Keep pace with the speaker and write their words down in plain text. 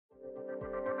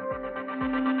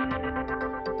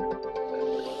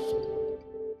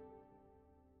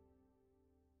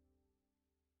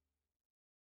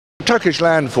Turkish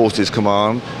Land Forces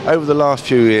Command over the last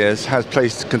few years has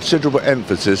placed considerable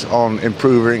emphasis on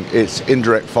improving its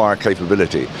indirect fire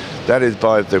capability. That is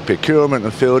by the procurement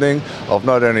and fielding of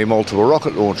not only multiple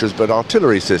rocket launchers but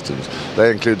artillery systems.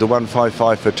 They include the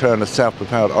 155 Fraternus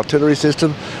self-propelled artillery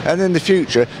system, and in the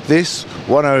future this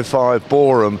 105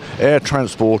 Boran air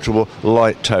transportable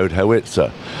light-towed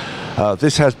howitzer.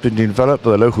 This has been developed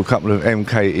by the local company of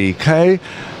MKEK,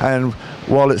 and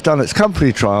while it's done its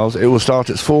company trials, it will start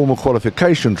its formal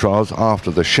qualification trials after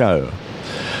the show.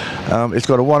 It's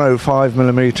got a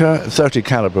 105mm 30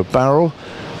 caliber barrel,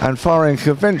 and firing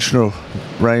conventional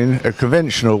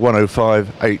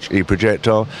 105 HE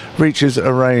projectile reaches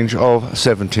a range of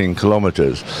 17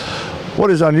 kilometers. What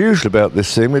is unusual about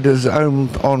this thing, it is its own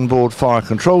onboard fire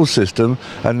control system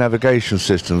and navigation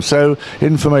system, so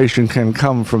information can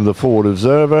come from the forward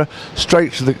observer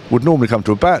straight to would normally come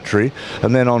to a battery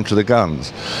and then onto the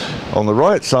guns. On the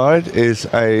right side is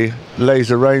a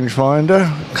laser rangefinder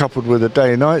coupled with a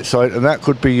day-night sight, and that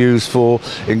could be used for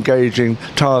engaging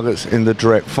targets in the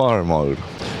direct fire mode.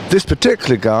 This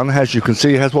particular gun, as you can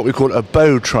see, has what we call a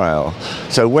bow trail.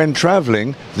 So when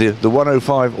travelling, the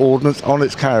 105 ordnance on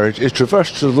its carriage is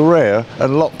traversed to the rear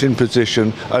and locked in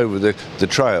position over the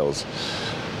trails.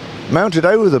 Mounted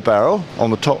over the barrel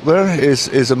on the top there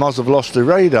is a muzzle velocity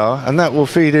radar, and that will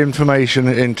feed information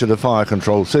into the fire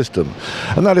control system.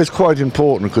 And that is quite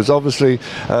important because obviously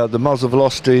the muzzle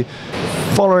velocity,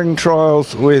 following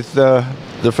trials with the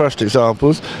first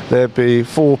examples, there'd be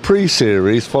 4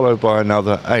 pre-series followed by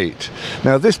another 8.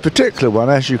 Now this particular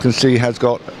one, as you can see, has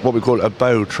got what we call a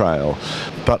bow trail,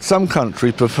 but some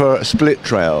countries prefer a split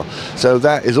trail, so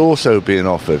that is also being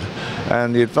offered.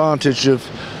 And the advantage of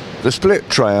the split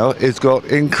trail is got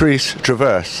increased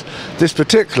traverse. This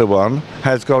particular one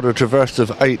has got a traverse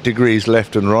of 8 degrees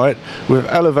left and right, with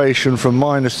elevation from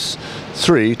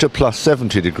 -3 to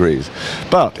 +70 degrees.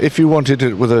 But if you wanted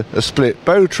it with a split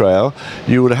bow trail,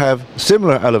 you would have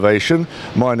similar elevation,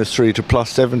 -3 to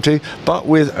 +70, but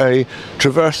with a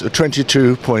traverse of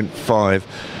 22.5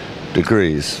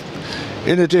 degrees.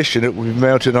 In addition, it would be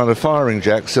mounted on a firing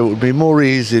jack, so it would be more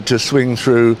easy to swing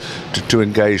through to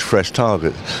engage fresh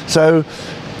targets. So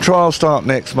trials start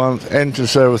next month. Enter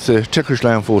service the Turkish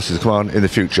Land Forces Command in the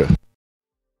future.